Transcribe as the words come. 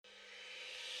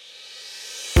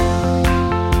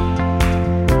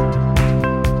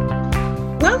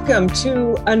Welcome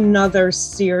to another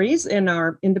series in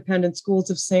our Independent Schools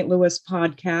of St. Louis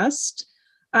podcast.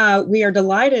 We are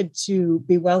delighted to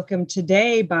be welcomed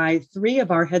today by three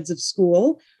of our heads of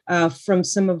school from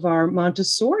some of our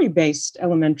Montessori-based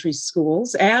elementary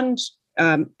schools and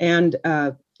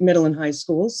middle and high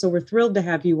schools. So we're thrilled to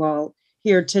have you all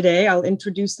here today. I'll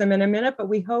introduce them in a minute, but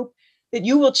we hope that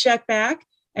you will check back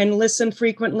and listen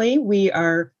frequently. We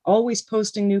are always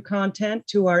posting new content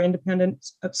to our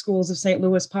Independent Schools of St.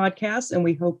 Louis podcast, and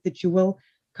we hope that you will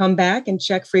come back and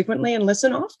check frequently and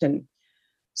listen often.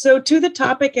 So to the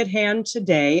topic at hand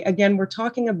today, again, we're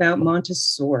talking about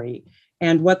Montessori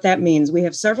and what that means. We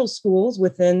have several schools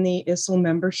within the ISL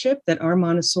membership that are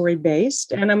Montessori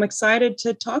based, and I'm excited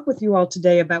to talk with you all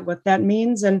today about what that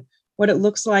means and what it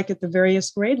looks like at the various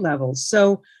grade levels.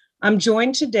 So I'm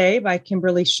joined today by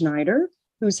Kimberly Schneider,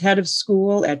 who's head of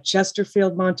school at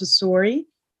Chesterfield Montessori.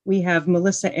 We have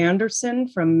Melissa Anderson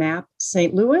from MAP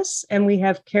St. Louis, and we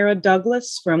have Kara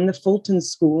Douglas from the Fulton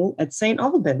School at St.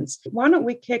 Albans. Why don't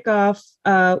we kick off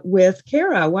with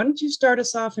Kara? Why don't you start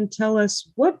us off and tell us,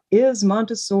 what is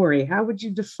Montessori? How would you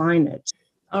define it?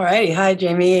 All righty. Hi,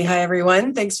 Jamie. Hi,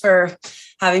 everyone. Thanks for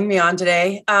having me on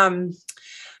today. At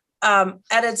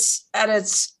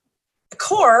its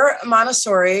core,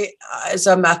 Montessori is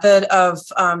a method of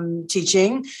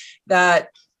teaching that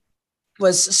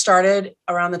was started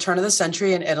around the turn of the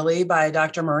century in Italy by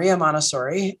Dr. Maria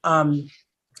Montessori.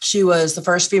 She was the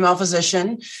first female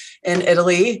physician in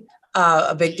Italy,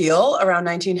 a big deal, around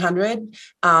 1900,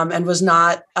 and was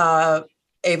not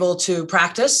able to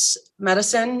practice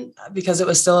medicine because it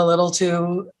was still a little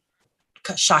too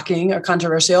shocking or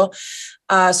controversial.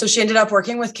 So she ended up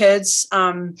working with kids,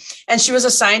 and she was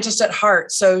a scientist at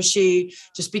heart. So she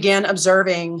just began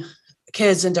observing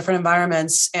kids in different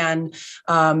environments and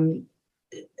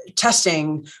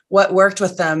testing what worked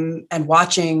with them and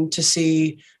watching to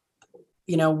see,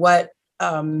 what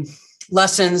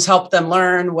lessons helped them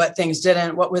learn, what things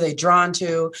didn't, what were they drawn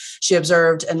to. She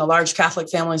observed in the large Catholic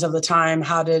families of the time,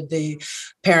 how did the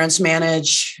parents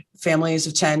manage families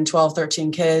of 10, 12,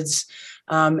 13 kids.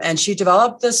 And she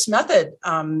developed this method.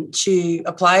 She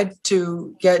applied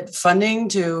to get funding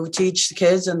to teach the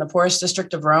kids in the poorest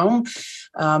district of Rome.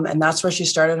 And that's where she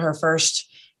started her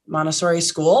first Montessori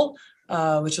school,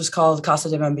 which was called Casa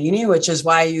dei Bambini, which is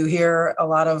why you hear a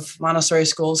lot of Montessori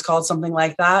schools called something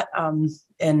like that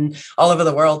in all over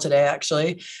the world today,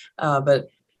 actually. But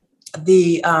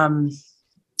the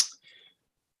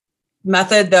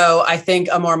method, though, I think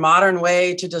a more modern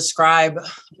way to describe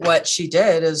what she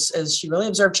did is she really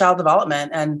observed child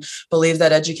development and believed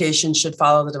that education should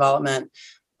follow the development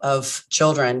of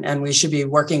children, and we should be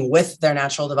working with their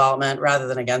natural development rather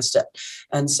than against it.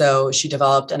 And so she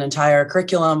developed an entire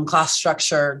curriculum, class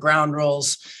structure, ground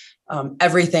rules,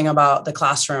 everything about the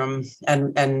classroom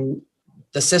and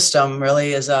the system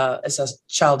really is a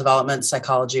child development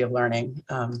psychology of learning,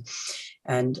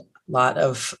 and a lot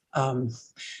of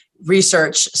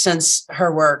research since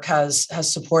her work has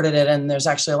supported it. And there's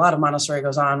actually a lot of Montessori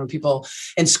goes on when people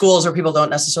in schools where people don't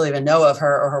necessarily even know of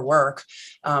her or her work,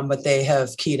 but they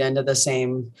have keyed into the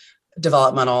same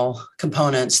developmental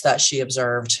components that she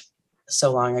observed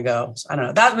so long ago. So I don't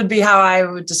know, that would be how I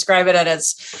would describe it at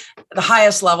the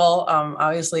highest level.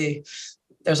 Obviously,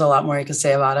 there's a lot more you could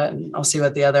say about it, and I'll see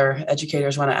what the other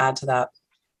educators want to add to that.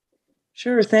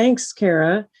 Sure. Thanks,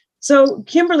 Kara. So,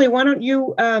 Kimberly, why don't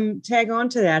you tag on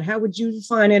to that? How would you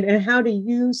define it, and how do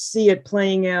you see it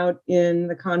playing out in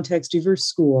the context of your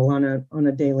school on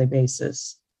a daily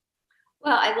basis?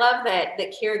 Well, I love that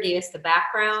Kara gave us the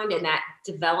background and that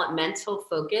developmental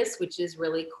focus, which is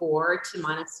really core to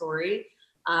Montessori.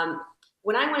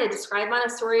 When I want to describe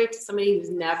Montessori to somebody who's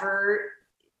never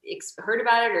heard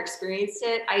about it or experienced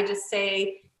it, I just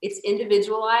say it's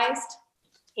individualized,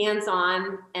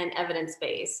 hands-on, and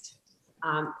evidence-based.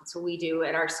 That's what we do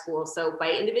at our school. So by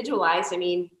individualized, I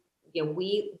mean,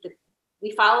 we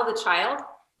follow the child,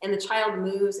 and the child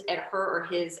moves at her or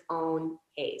his own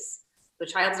pace. The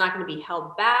child's not going to be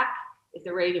held back if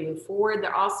they're ready to move forward.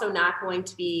 They're also not going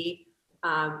to be,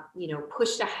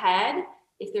 pushed ahead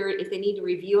if they need to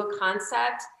review a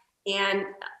concept. And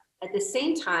at the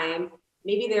same time,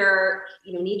 maybe they're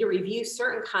need to review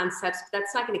certain concepts, but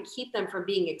that's not going to keep them from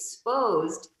being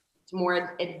exposed to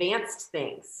more advanced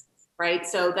things. Right.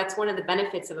 So that's one of the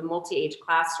benefits of a multi-age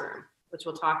classroom, which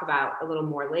we'll talk about a little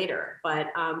more later. But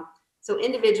so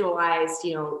individualized,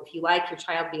 if you like your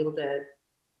child to be able to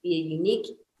be a unique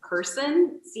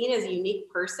person, seen as a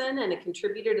unique person and a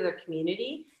contributor to their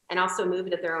community, and also move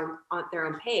it at their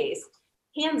own pace.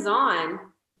 Hands-on,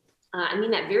 I mean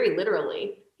that very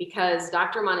literally, because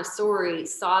Dr. Montessori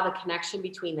saw the connection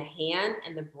between the hand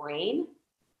and the brain.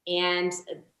 And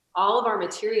all of our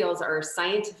materials are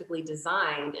scientifically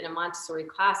designed in a Montessori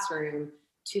classroom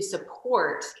to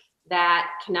support that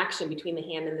connection between the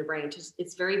hand and the brain.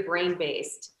 It's very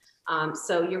brain-based.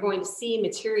 So you're going to see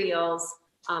materials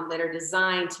that are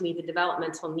designed to meet the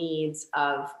developmental needs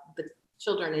of the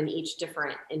children in each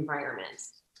different environment.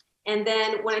 And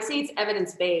then when I say it's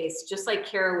evidence-based, just like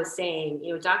Kara was saying,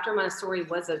 Dr. Montessori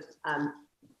was a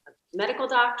medical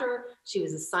doctor. She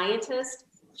was a scientist.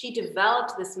 She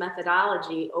developed this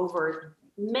methodology over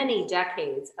many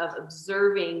decades of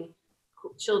observing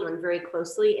children very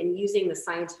closely and using the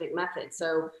scientific method.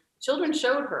 So children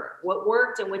showed her what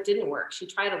worked and what didn't work. She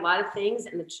tried a lot of things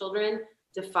and the children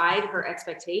defied her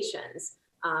expectations.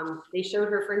 They showed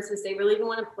her, for instance, they really didn't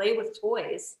want to play with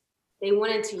toys. They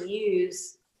wanted to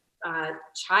use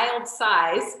child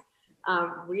size,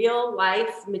 real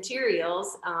life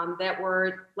materials that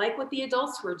were like what the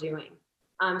adults were doing.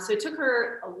 So it took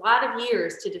her a lot of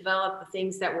years to develop the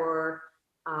things that were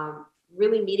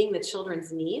really meeting the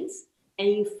children's needs. And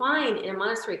you find in a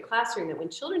Montessori classroom that when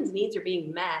children's needs are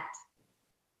being met,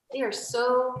 they are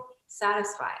so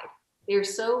satisfied. They are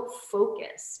so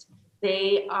focused.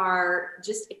 They are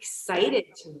just excited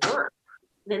to work.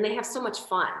 Then they have so much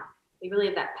fun. They really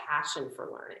have that passion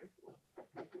for learning.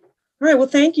 All right. Well,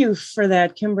 thank you for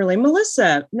that, Kimberly.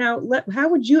 Melissa, now, how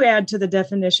would you add to the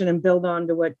definition and build on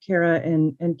to what Kara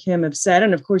and Kim have said?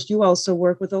 And of course, you also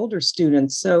work with older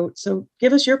students. So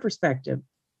give us your perspective.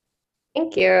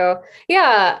 Thank you.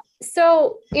 Yeah.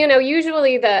 So,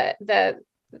 usually the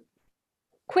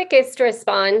quickest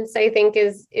response, I think,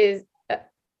 is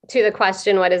to the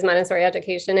question, what is Montessori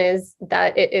education, is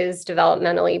that it is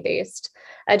developmentally based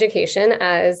education,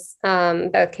 as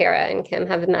both Kara and Kim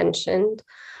have mentioned.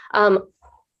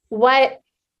 What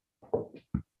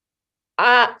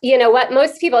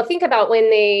most people think about when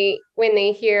they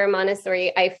hear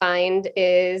Montessori, I find,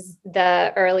 is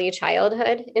the early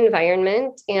childhood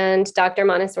environment. And Dr.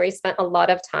 Montessori spent a lot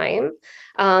of time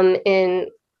in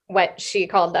what she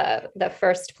called the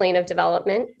first plane of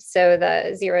development, so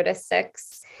the 0 to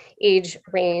 6 age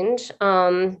range.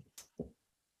 And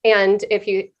if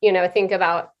you think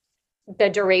about the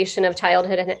duration of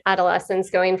childhood and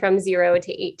adolescence going from 0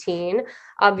 to 18,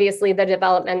 obviously the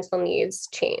developmental needs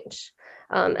change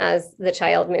as the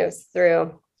child moves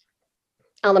through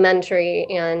elementary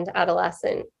and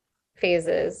adolescent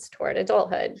phases toward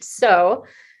adulthood. So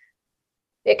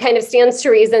it kind of stands to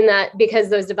reason that because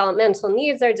those developmental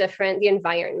needs are different, the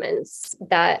environments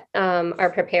that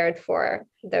are prepared for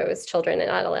those children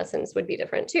and adolescents would be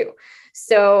different too.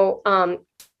 So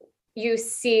you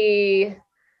see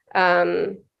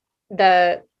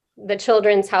the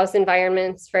children's house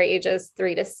environments for ages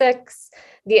 3 to 6.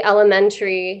 The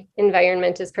elementary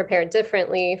environment is prepared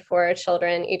differently for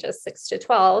children ages 6 to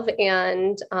 12,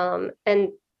 and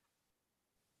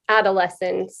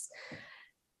adolescence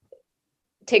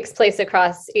takes place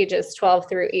across ages 12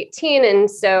 through 18.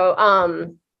 And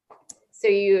so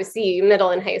you see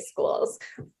middle and high schools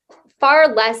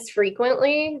far less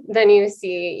frequently than you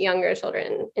see younger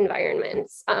children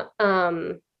environments.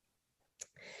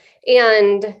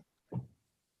 And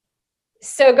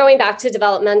so going back to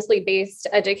developmentally based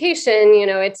education,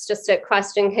 it's just a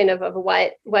question kind of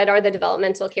what are the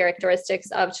developmental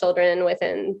characteristics of children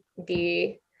within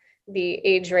the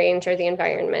age range or the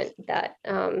environment that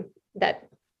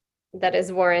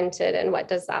is warranted, and what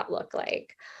does that look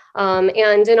like?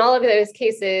 And in all of those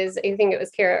cases, I think it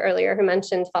was Kara earlier who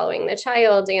mentioned following the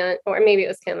child, or maybe it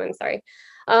was Kim, I'm sorry.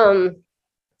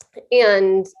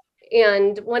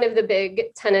 And one of the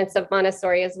big tenets of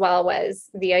Montessori as well was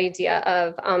the idea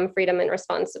of freedom and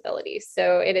responsibility.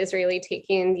 So it is really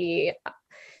taking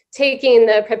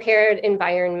the prepared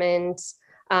environment,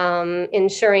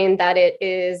 ensuring that it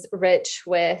is rich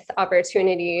with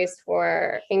opportunities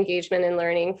for engagement and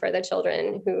learning for the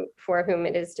children for whom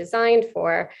it is designed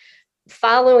for,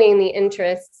 following the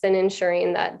interests and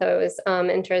ensuring that those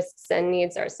interests and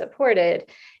needs are supported,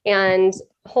 and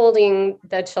holding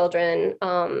the children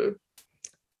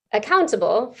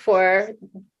accountable for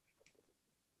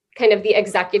kind of the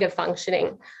executive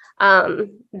functioning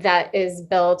that is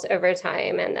built over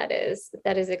time, and that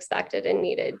is expected and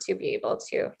needed to be able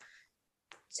to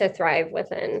thrive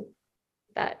within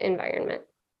that environment.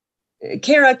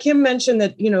 Kara, Kim mentioned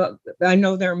that, I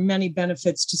know there are many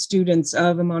benefits to students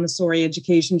of a Montessori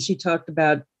education. She talked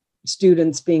about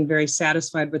students being very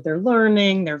satisfied with their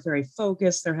learning, they're very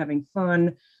focused, they're having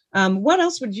fun. What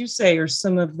else would you say are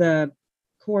some of the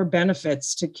core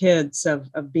benefits to kids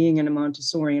of being in a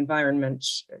Montessori environment,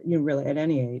 really at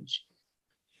any age?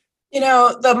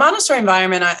 The Montessori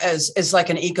environment is like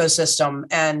an ecosystem,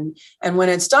 and when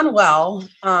it's done well,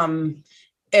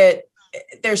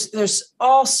 there's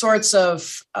all sorts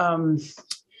of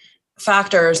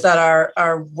factors that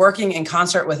are working in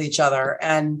concert with each other,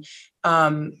 and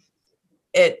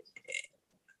it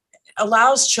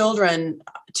allows children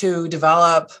to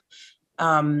develop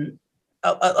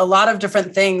a lot of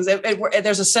different things.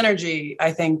 There's a synergy,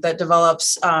 I think, that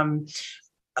develops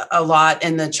a lot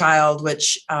in the child,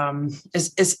 which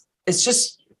is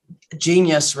just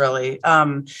genius, really.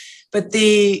 But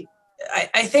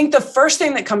I think the first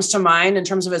thing that comes to mind in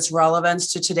terms of its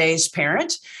relevance to today's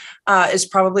parent is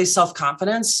probably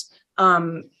self-confidence.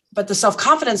 But the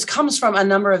self-confidence comes from a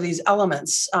number of these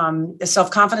elements.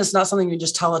 Self-confidence is not something you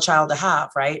just tell a child to have,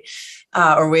 right?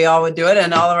 Or we all would do it,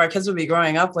 and all of our kids would be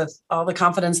growing up with all the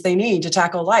confidence they need to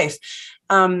tackle life.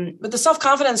 But the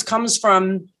self-confidence comes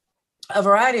from a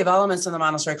variety of elements in the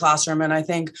Montessori classroom. And I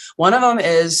think one of them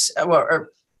is,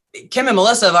 Kim and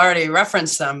Melissa have already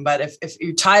referenced them, but if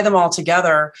you tie them all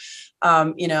together,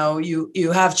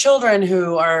 you have children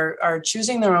who are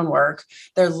choosing their own work.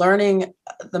 They're learning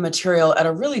the material at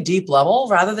a really deep level,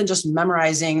 rather than just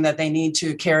memorizing that they need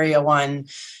to carry a 1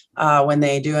 when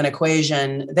they do an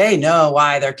equation. They know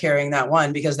why they're carrying that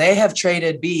 1 because they have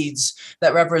traded beads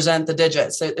that represent the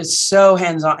digits. It's so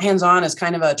hands-on. Hands-on is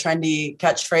kind of a trendy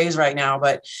catchphrase right now,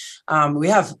 but we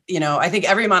have, I think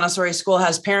every Montessori school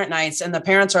has parent nights, and the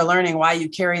parents are learning why you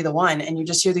carry the 1, and you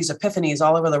just hear these epiphanies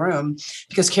all over the room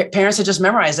because parents had just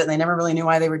memorized it and they never really knew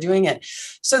why they were doing it.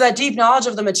 So that deep knowledge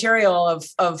of the material of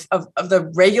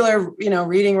the regular,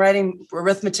 reading, writing,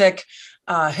 arithmetic,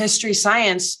 history,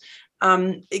 science,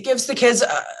 it gives the kids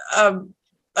a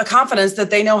confidence that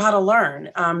they know how to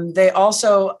learn. They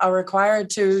also are required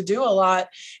to do a lot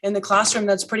in the classroom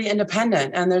that's pretty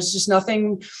independent, and there's just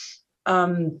nothing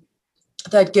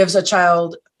that gives a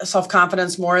child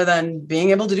self-confidence more than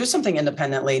being able to do something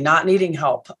independently, not needing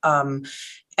help. And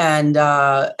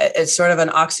it's sort of an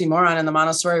oxymoron in the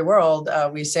Montessori world.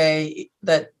 We say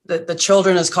that the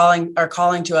children are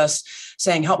calling to us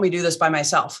saying, help me do this by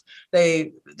myself.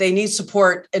 They need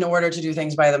support in order to do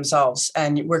things by themselves.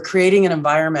 And we're creating an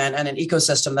environment and an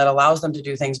ecosystem that allows them to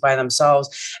do things by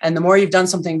themselves. And the more you've done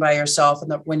something by yourself,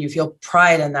 and when you feel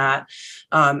pride in that,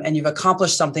 and you've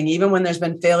accomplished something, even when there's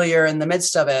been failure in the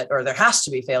midst of it, or there has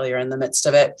to be failure in the midst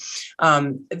of it,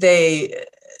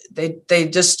 they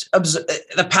just observe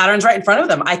the patterns right in front of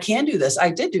them. I can do this. I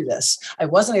did do this. I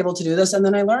wasn't able to do this. And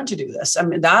then I learned to do this. I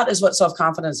mean, that is what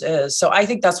self-confidence is. So I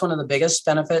think that's one of the biggest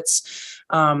benefits.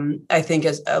 I think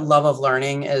is a love of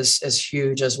learning is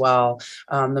huge as well.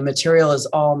 The material is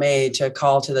all made to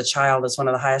call to the child as one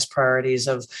of the highest priorities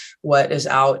of what is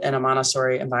out in a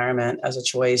Montessori environment as a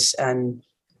choice. And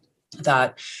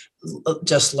that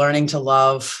just learning to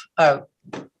love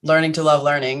learning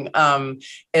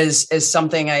is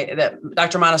something that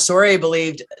Dr. Montessori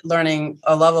believed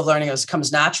a love of learning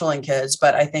comes natural in kids.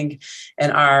 But I think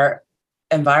in our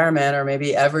environment, or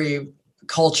maybe every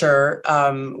culture,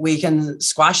 we can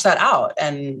squash that out,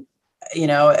 and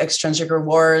extrinsic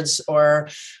rewards, or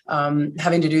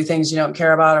having to do things you don't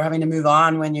care about, or having to move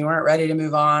on when you weren't ready to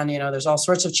move on. There's all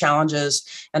sorts of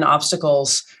challenges and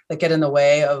obstacles that get in the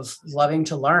way of loving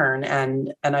to learn.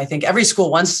 And I think every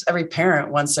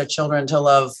parent wants their children to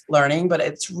love learning, but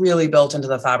it's really built into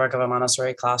the fabric of a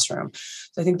Montessori classroom.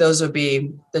 So I think those would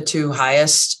be the two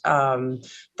highest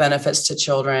benefits to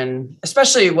children,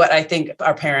 especially what I think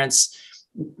our parents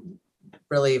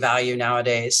really value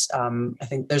nowadays. I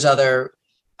think there's other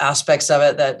aspects of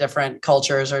it that different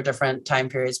cultures or different time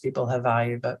periods people have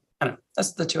valued, but I don't know,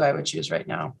 that's the two I would choose right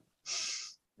now.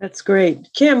 That's great.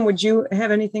 Kim, would you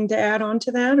have anything to add on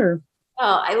to that? Or?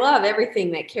 Well, I love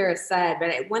everything that Kara said,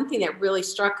 but one thing that really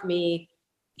struck me,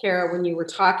 Kara, when you were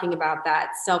talking about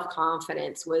that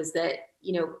self-confidence was that,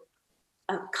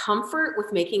 a comfort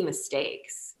with making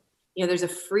mistakes. There's a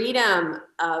freedom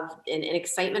of an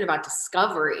excitement about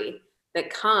discovery that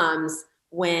comes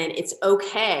when it's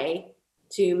okay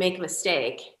to make a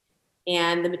mistake.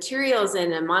 And the materials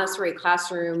in a Montessori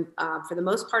classroom, for the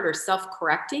most part, are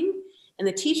self-correcting. And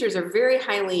the teachers are very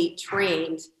highly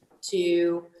trained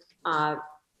to,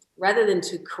 rather than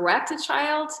to correct a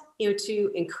child,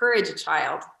 to encourage a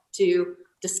child to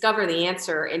discover the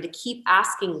answer and to keep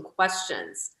asking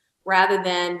questions rather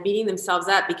than beating themselves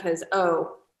up because,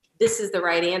 this is the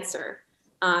right answer.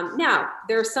 Now,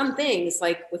 there are some things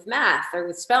like with math or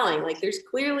with spelling, like there's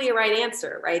clearly a right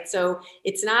answer, right? So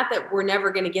it's not that we're never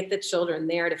going to get the children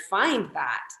there to find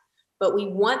that, but we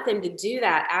want them to do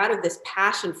that out of this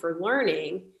passion for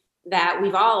learning that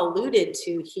we've all alluded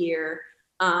to here.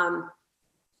 And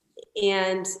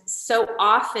so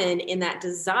often in that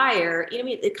desire,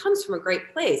 it comes from a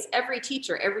great place. Every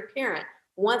teacher, every parent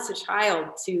wants a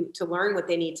child to learn what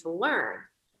they need to learn.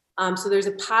 So there's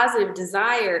a positive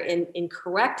desire in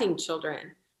correcting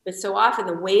children, but so often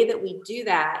the way that we do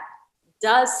that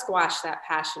does squash that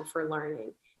passion for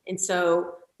learning. And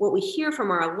so what we hear from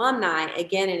our alumni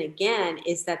again and again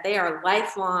is that they are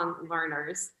lifelong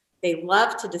learners. They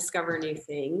love to discover new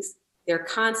things. They're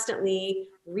constantly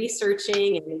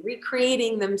researching and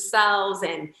recreating themselves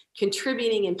and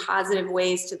contributing in positive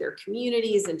ways to their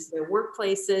communities and to their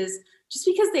workplaces, just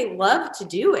because they love to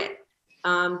do it.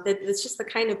 That's just the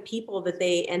kind of people that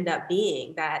they end up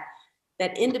being, that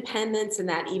independence and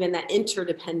that even that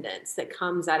interdependence that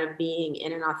comes out of being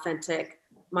in an authentic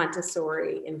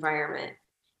Montessori environment.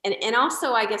 And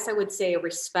also, I guess I would say, a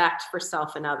respect for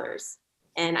self and others.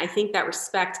 And I think that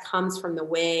respect comes from the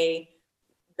way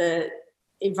the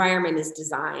environment is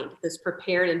designed, those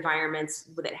prepared environments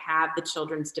that have the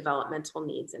children's developmental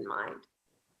needs in mind.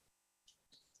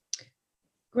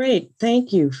 Great,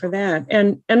 thank you for that.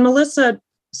 And Melissa,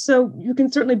 so you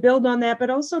can certainly build on that, but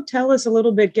also tell us a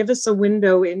little bit, give us a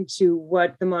window into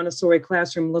what the Montessori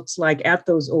classroom looks like at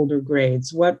those older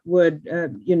grades. What would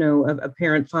a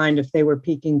parent find if they were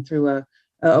peeking through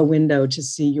a window to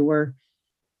see your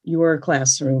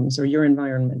classrooms or your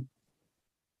environment?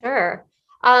 Sure.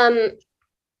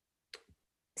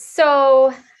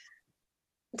 So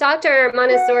Dr.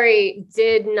 Montessori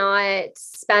did not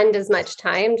spend as much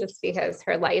time, just because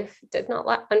her life did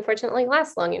not unfortunately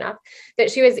last long enough, that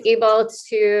she was able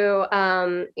to,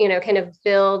 kind of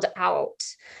build out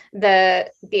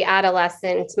the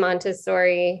adolescent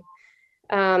Montessori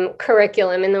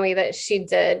curriculum in the way that she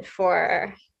did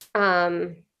for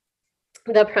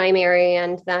the primary,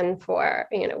 and then for,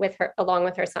 along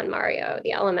with her son Mario,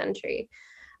 the elementary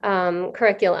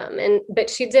curriculum. But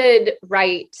she did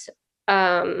write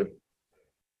and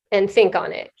think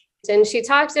on it. And she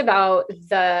talked about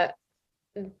the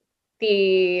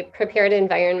prepared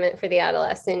environment for the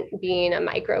adolescent being a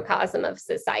microcosm of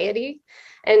society.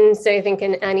 And so I think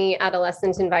in any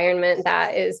adolescent environment,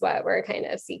 that is what we're kind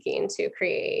of seeking to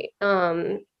create.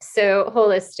 So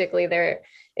holistically, there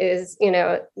is,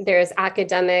 there's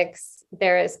academics,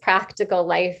 there is practical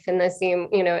life in the same,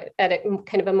 at a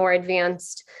kind of a more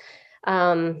advanced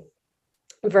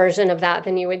version of that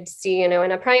than you would see, in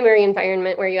a primary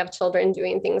environment where you have children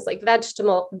doing things like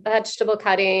vegetable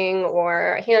cutting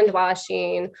or hand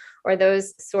washing or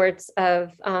those sorts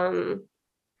of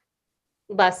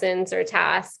lessons or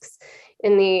tasks.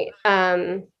 In the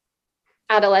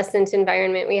adolescent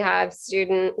environment, we have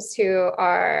students who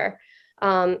are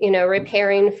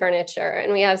repairing furniture,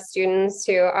 and we have students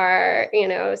who are,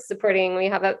 supporting. We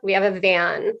have a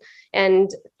van, and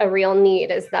a real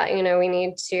need is that, we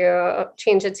need to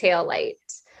change a tail light.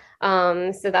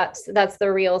 So that's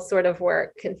the real sort of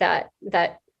work that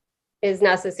is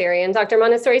necessary. And Dr.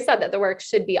 Montessori said that the work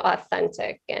should be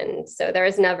authentic, and so there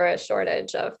is never a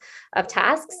shortage of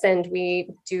tasks, and we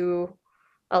do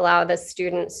allow the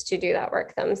students to do that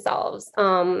work themselves.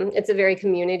 It's a very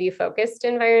community-focused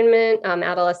environment.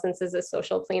 Adolescence is a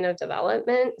social plane of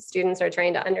development. Students are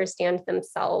trying to understand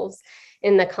themselves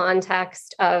in the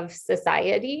context of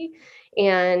society.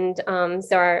 And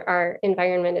so our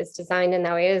environment is designed in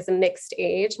that way. It is a mixed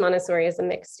age. Montessori is a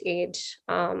mixed age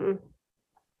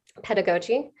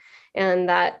pedagogy, and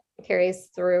that carries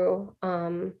through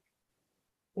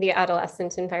the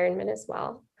adolescent environment as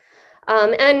well.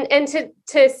 And to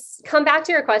come back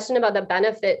to your question about the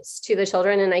benefits to the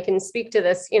children, and I can speak to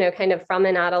this, kind of from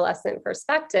an adolescent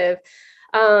perspective.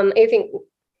 I think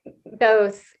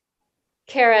both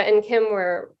Kara and Kim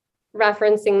were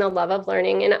referencing the love of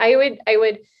learning, and I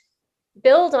would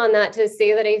build on that to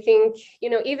say that I think,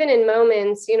 even in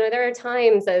moments, there are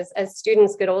times as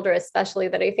students get older, especially,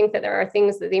 that I think that there are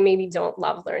things that they maybe don't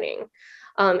love learning.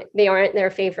 They aren't their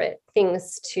favorite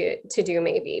things to do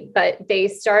maybe, but they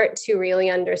start to really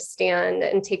understand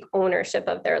and take ownership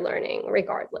of their learning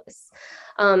regardless.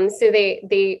 So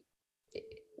they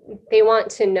want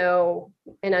to know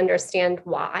and understand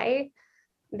why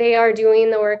they are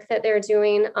doing the work that they're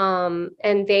doing.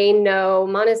 And they know,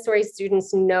 Montessori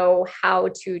students know how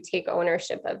to take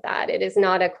ownership of that. It is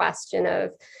not a question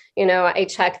of, I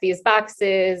check these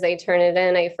boxes, I turn it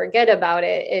in, I forget about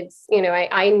it. It's,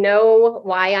 I know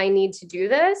why I need to do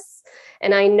this,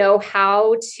 and I know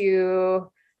how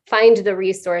to find the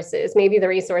resources. Maybe the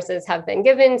resources have been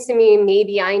given to me.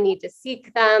 Maybe I need to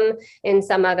seek them in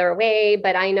some other way,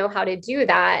 but I know how to do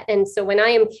that. And so when I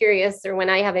am curious or when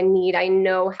I have a need, I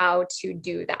know how to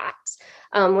do that,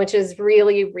 which is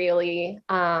really, really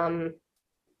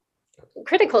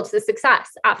critical to the success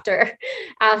after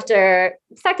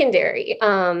secondary.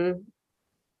 And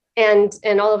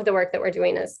all of the work that we're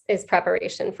doing is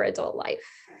preparation for adult life.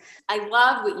 I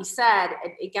love what you said.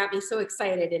 It got me so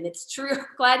excited, and it's true.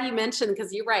 Glad you mentioned,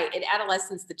 because you're right. In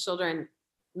adolescence, the children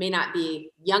may not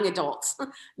be, young adults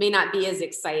may not be as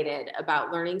excited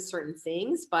about learning certain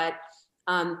things, but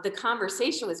the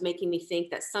conversation was making me think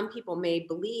that some people may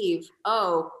believe,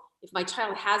 oh, if my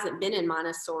child hasn't been in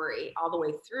Montessori all the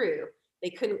way through, they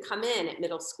couldn't come in at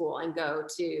middle school and go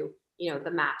to,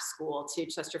 the MAP school, to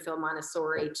Chesterfield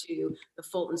Montessori, to the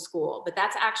Fulton School. But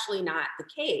that's actually not the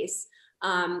case.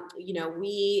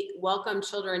 We welcome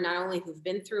children not only who've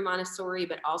been through Montessori,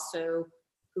 but also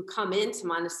who come into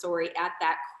Montessori at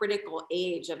that critical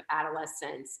age of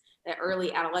adolescence, that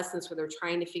early adolescence where they're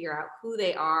trying to figure out who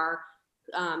they are.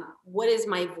 What does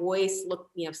my voice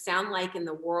sound like in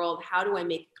the world? How do I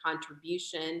make a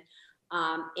contribution?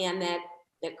 And that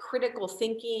critical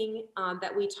thinking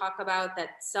that we talk about, that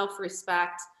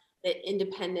self-respect, that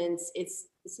independence, it's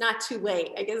not too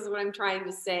late, I guess is what I'm trying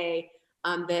to say,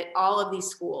 that all of these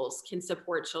schools can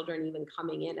support children even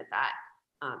coming in at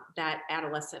that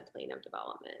adolescent plane of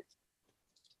development.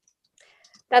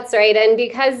 That's right. And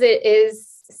because it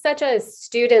is such a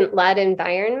student-led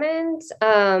environment,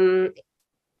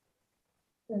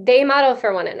 they model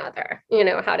for one another,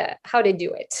 how to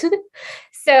do it.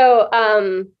 So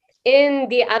in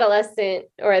the adolescent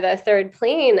or the third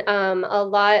plane, a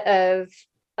lot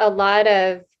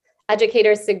of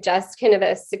educators suggest kind of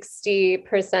a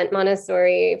 60%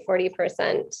 Montessori,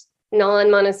 40%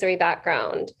 non-Montessori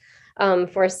background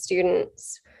for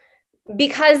students,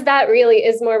 because that really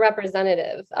is more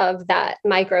representative of that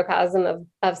microcosm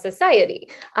of society.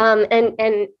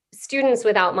 And students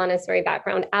without Montessori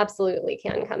background absolutely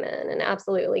can come in and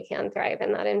absolutely can thrive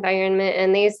in that environment,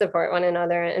 and they support one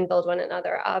another and build one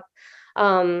another up.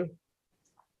 And,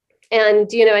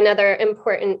 another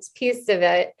important piece of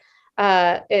it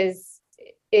is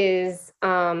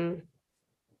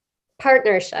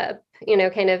partnership,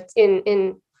 kind of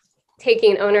in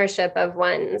taking ownership of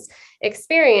one's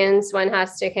experience. One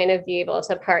has to kind of be able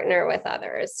to partner with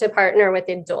others, to partner with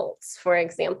adults, for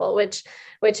example, which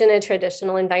in a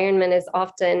traditional environment is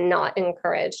often not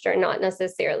encouraged or not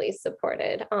necessarily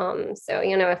supported. So,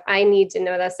 if I need to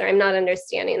know this, or I'm not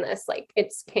understanding this, like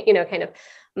it's, kind of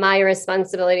my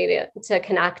responsibility to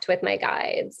connect with my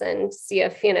guides and see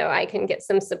if, I can get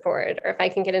some support, or if I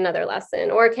can get another lesson,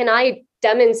 or can I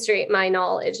demonstrate my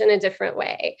knowledge in a different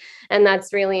way? And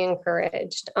that's really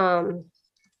encouraged.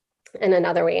 And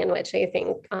another way in which I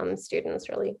think students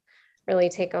really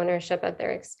take ownership of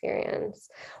their experience.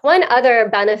 One other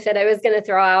benefit I was going to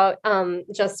throw out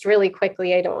just really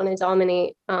quickly, I don't want to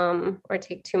dominate or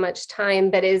take too much time,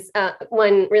 but is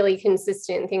one really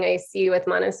consistent thing I see with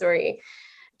Montessori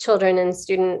children and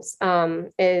students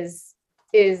is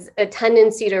a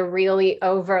tendency to really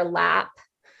overlap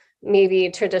maybe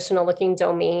traditional looking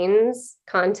domains,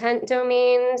 content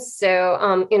domains.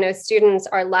 So, students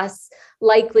are less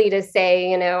likely to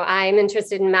say, I'm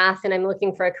interested in math and I'm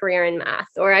looking for a career in math,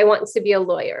 or I want to be a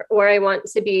lawyer, or I want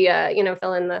to be,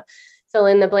 fill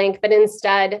in the blank. But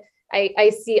instead, I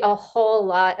see a whole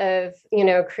lot of,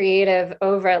 creative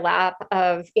overlap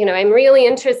of, I'm really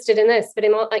interested in this, but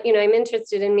I'm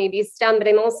interested in maybe STEM, but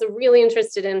I'm also really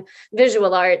interested in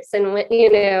visual arts. And,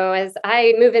 as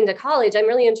I move into college, I'm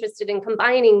really interested in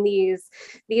combining these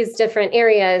different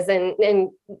areas, and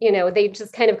they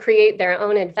just kind of create their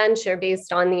own adventure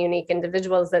based on the unique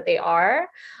individuals that they are.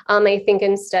 I think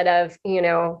instead of,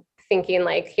 thinking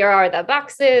like, here are the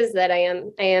boxes that I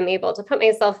am able to put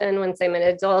myself in once I'm an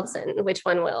adult, and which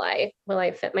one will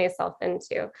I fit myself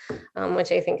into,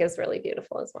 which I think is really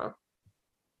beautiful as well.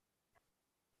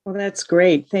 Well, that's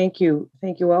great. Thank you.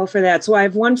 Thank you all for that. So I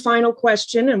have one final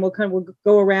question, and we'll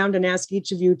go around and ask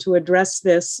each of you to address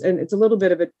this. And it's a little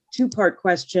bit of a two-part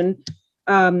question.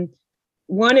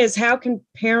 One is, how can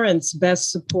parents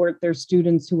best support their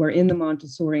students who are in the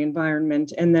Montessori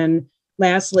environment? And then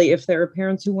lastly, if there are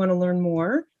parents who want to learn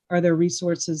more, are there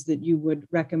resources that you would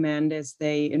recommend as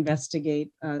they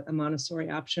investigate a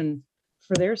Montessori option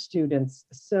for their students?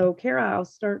 So, Kara, I'll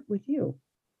start with you.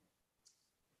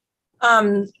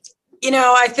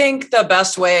 I think the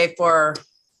best way for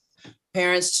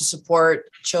parents to support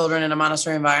children in a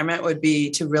Montessori environment would be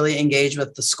to really engage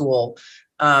with the school.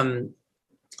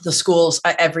 The schools,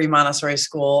 every Montessori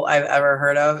school I've ever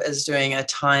heard of is doing a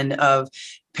ton of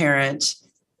parent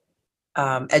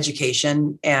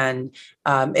education, and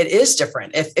it is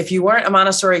different. If you weren't a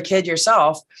Montessori kid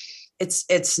yourself,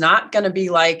 it's not going to be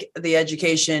like the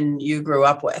education you grew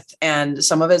up with, and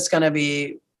some of it's going to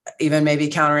be even maybe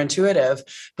counterintuitive,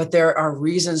 but there are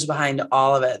reasons behind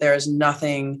all of it. There is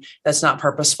nothing that's not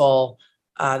purposeful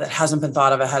that hasn't been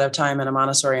thought of ahead of time in a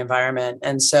Montessori environment.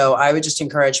 And so I would just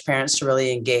encourage parents to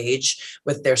really engage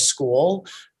with their school.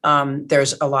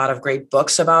 There's a lot of great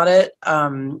books about it.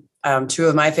 Two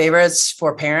of my favorites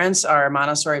for parents are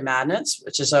Montessori Madness,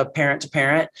 which is a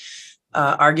parent-to-parent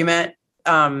argument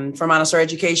for Montessori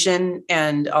education,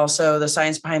 and also The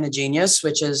Science Behind the Genius,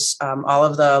 which is all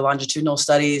of the longitudinal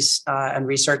studies and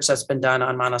research that's been done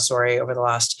on Montessori over the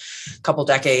last couple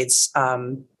decades.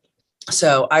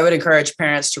 So I would encourage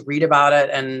parents to read about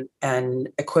it and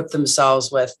equip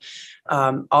themselves with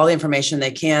all the information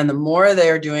they can. The more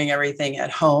they're doing everything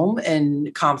at home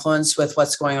in confluence with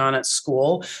what's going on at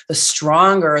school, the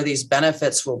stronger these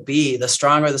benefits will be, the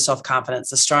stronger the self-confidence,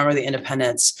 the stronger the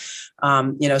independence.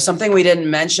 Something we didn't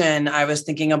mention, I was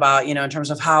thinking about, in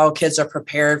terms of how kids are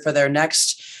prepared for their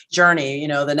next journey,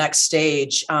 the next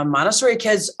stage. Montessori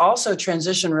kids also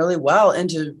transition really well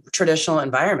into traditional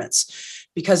environments.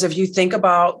 Because if you think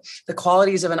about the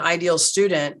qualities of an ideal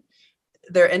student,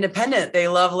 they're independent. They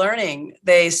love learning.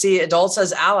 They see adults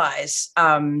as allies.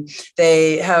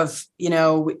 They have,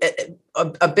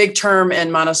 a big term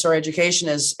in Montessori education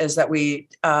is that we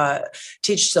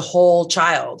teach the whole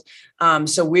child.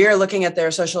 So we're looking at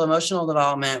their social emotional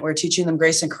development. We're teaching them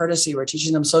grace and courtesy. We're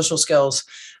teaching them social skills.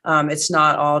 It's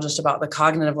not all just about the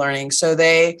cognitive learning. So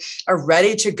they are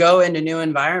ready to go into new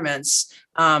environments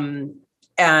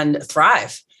and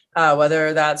thrive,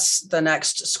 whether that's the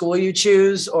next school you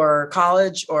choose or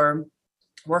college or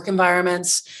work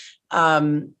environments.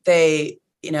 They've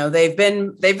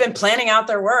been planning out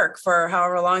their work for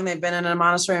however long they've been in a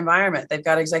Montessori environment. They've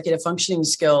got executive functioning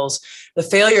skills. The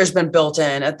failure has been built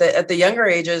in. At the younger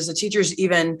ages, the teachers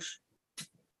even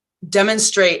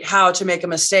demonstrate how to make a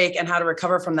mistake and how to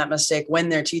recover from that mistake when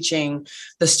they're teaching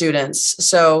the students.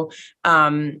 So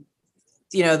the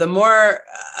more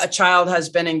a child has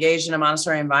been engaged in a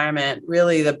Montessori environment,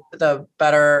 really the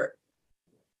better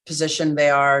position they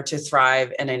are to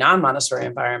thrive in a non-Montessori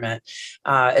environment.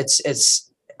 They're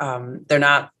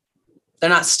not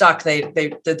stuck.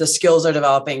 The skills they're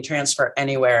developing transfer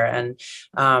anywhere. And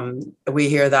we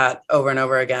hear that over and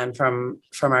over again from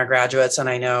our graduates. And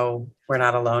I know we're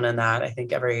not alone in that. I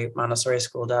think every Montessori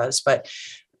school does, but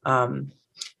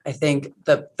I think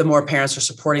the more parents are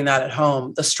supporting that at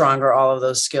home, the stronger all of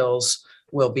those skills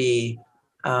will be.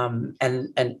 And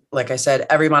like I said,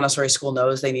 every Montessori school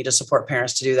knows they need to support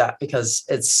parents to do that, because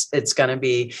it's going to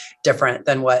be different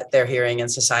than what they're hearing in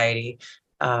society,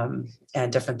 and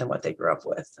different than what they grew up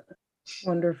with.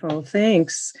 Wonderful.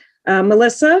 Thanks.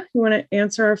 Melissa, you want to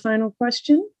answer our final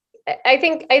question? I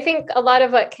think a lot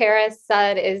of what Kara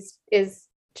said is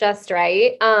just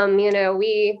right.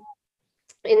 We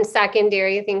in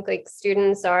secondary, I think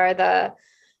students are the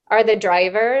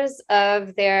drivers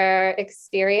of their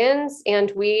experience,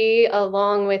 and we,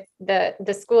 along with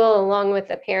the school, along with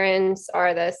the parents,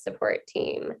 are the support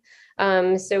team.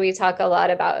 So we talk a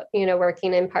lot about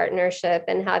working in partnership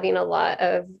and having a lot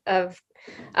of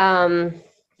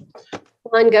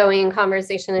ongoing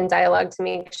conversation and dialogue to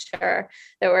make sure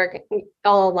that we're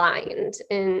all aligned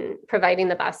in providing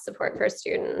the best support for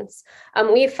students.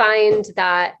 We find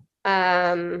that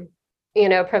providing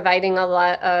a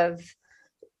lot of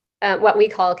what we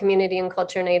call community and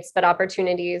culture nights, but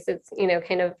opportunities, it's,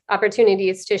 kind of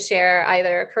opportunities to share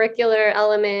either curricular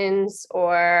elements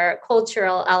or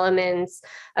cultural elements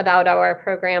about our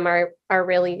program are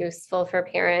really useful for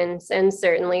parents. And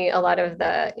certainly a lot of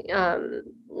the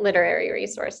literary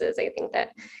resources, I think,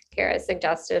 that Kara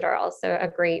suggested, are also a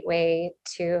great way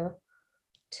to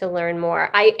learn more.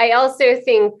 I also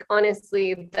think,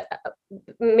 honestly,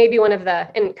 maybe one of the,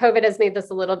 and COVID has made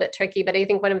this a little bit tricky, but I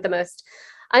think one of the most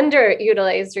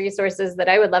underutilized resources that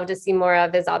I would love to see more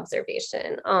of is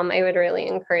observation. I would really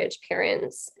encourage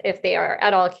parents, if they are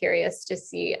at all curious, to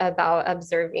see about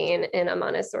observing in a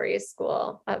Montessori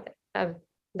school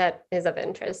that is of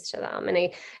interest to them. And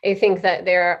I think that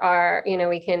there are,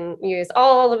 we can use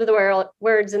all of the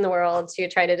words in the world to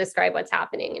try to describe what's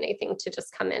happening. And I think to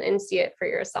just come in and see it for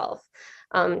yourself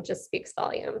just speaks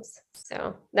volumes.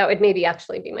 So that would maybe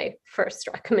actually be my first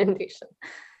recommendation.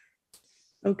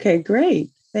 Okay,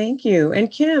 great. Thank you.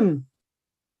 And Kim,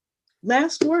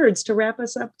 last words to wrap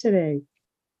us up today.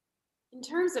 In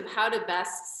terms of how to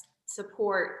best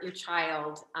support your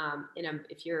child,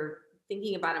 if you're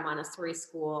thinking about a Montessori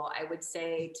school, I would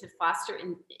say to foster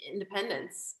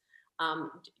independence.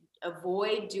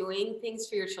 Avoid doing things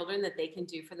for your children that they can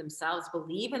do for themselves.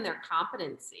 Believe in their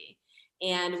competency.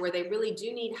 And where they really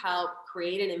do need help,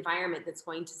 create an environment that's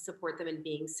going to support them in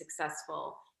being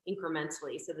successful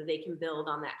incrementally, so that they can build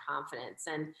on that confidence.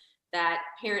 And that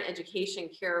parent education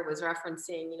Kara was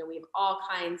referencing, we have all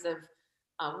kinds of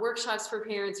workshops for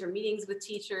parents or meetings with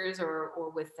teachers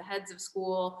or with the heads of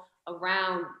school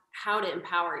around how to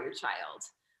empower your child.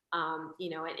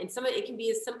 And some of it can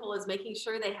be as simple as making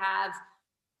sure they have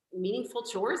meaningful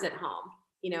chores at home,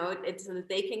 it's so that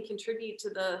they can contribute to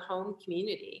the home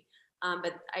community.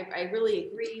 But I really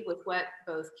agree with what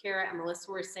both Kara and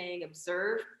Melissa were saying.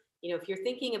 Observe, if you're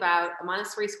thinking about a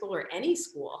Montessori school or any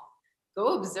school,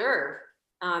 go observe.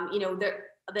 The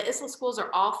ISL schools are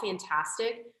all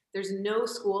fantastic. There's no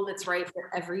school that's right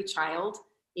for every child.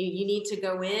 You need to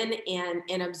go in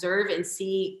and observe and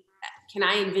see, can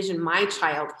I envision my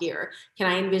child here? Can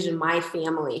I envision my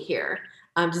family here?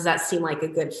 Does that seem like a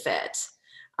good fit?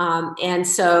 And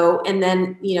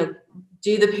then,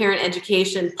 do the parent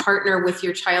education, partner with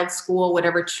your child's school,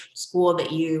 whatever school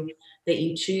that you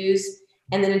choose.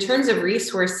 And then in terms of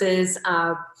resources,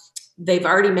 they've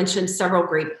already mentioned several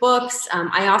great books.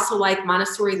 I also like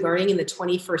Montessori Learning in the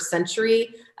 21st Century,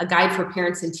 A Guide for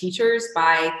Parents and Teachers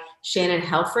by Shannon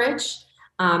Helfrich.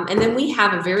 And then we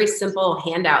have a very simple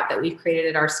handout that we've created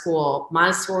at our school,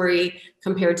 Montessori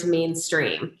Compared to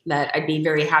Mainstream, that I'd be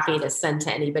very happy to send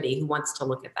to anybody who wants to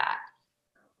look at that.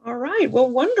 All right. Well,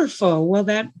 wonderful. Well,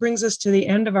 that brings us to the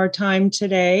end of our time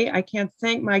today. I can't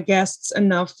thank my guests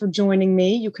enough for joining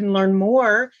me. You can learn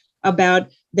more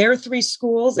about their 3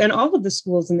 schools and all of the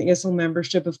schools in the ISL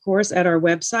membership, of course, at our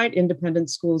website,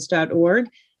 independentschools.org.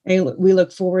 And we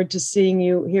look forward to seeing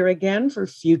you here again for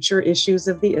future issues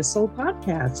of the ISL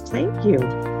podcast. Thank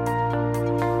you.